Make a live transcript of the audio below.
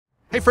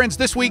Hey friends,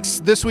 this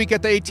week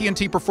at the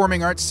AT&T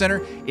Performing Arts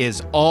Center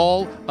is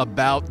all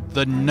about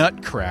the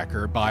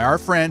Nutcracker by our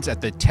friends at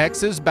the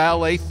Texas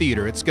Ballet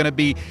Theater. It's going to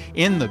be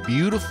in the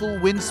beautiful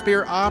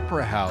Winspear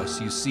Opera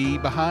House you see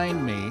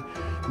behind me,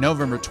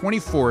 November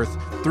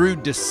 24th through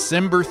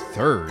December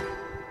 3rd.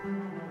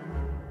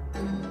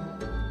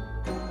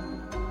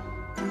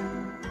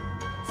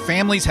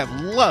 Families have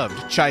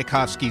loved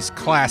Tchaikovsky's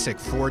classic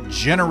for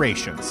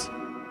generations.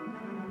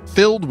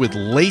 Filled with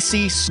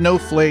lacy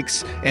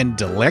snowflakes and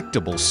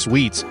delectable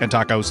sweets and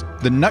tacos,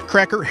 the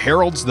Nutcracker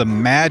heralds the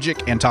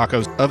magic and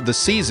tacos of the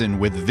season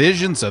with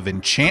visions of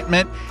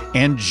enchantment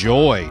and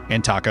joy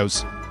and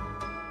tacos.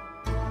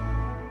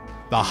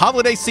 The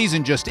holiday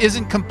season just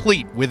isn't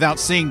complete without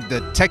seeing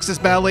the Texas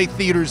Ballet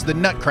Theater's The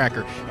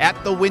Nutcracker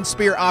at the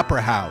Winspear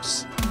Opera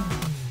House.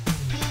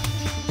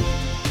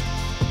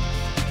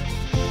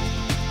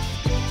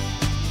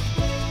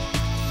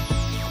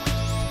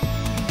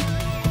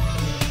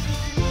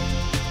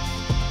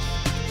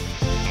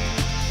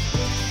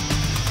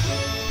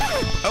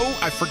 Oh,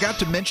 I forgot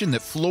to mention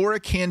that Flora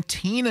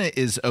Cantina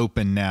is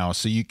open now,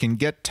 so you can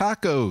get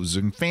tacos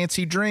and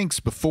fancy drinks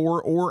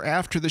before or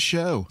after the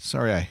show.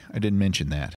 Sorry, I didn't mention that.